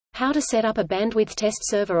How to set up a bandwidth test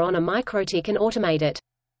server on a Mikrotik and automate it.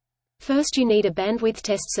 First you need a bandwidth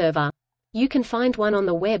test server. You can find one on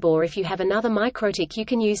the web, or if you have another Mikrotik you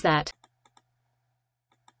can use that.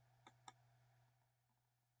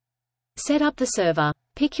 Set up the server.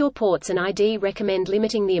 Pick your ports and ID. Recommend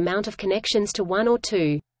limiting the amount of connections to 1 or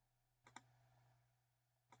 2.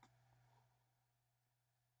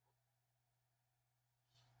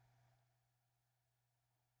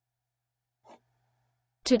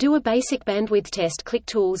 To do a basic bandwidth test, click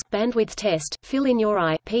Tools, Bandwidth Test, fill in your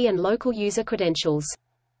IP and local user credentials.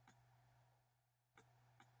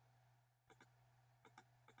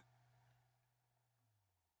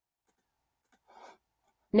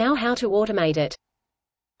 Now how to automate it.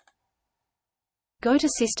 Go to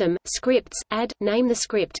System, Scripts, Add, name the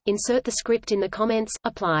script, insert the script in the comments,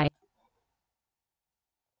 apply.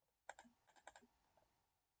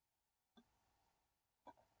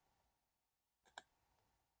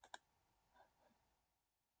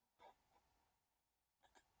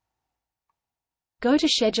 Go to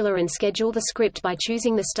Scheduler and schedule the script by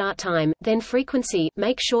choosing the start time, then frequency.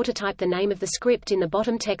 Make sure to type the name of the script in the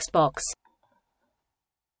bottom text box.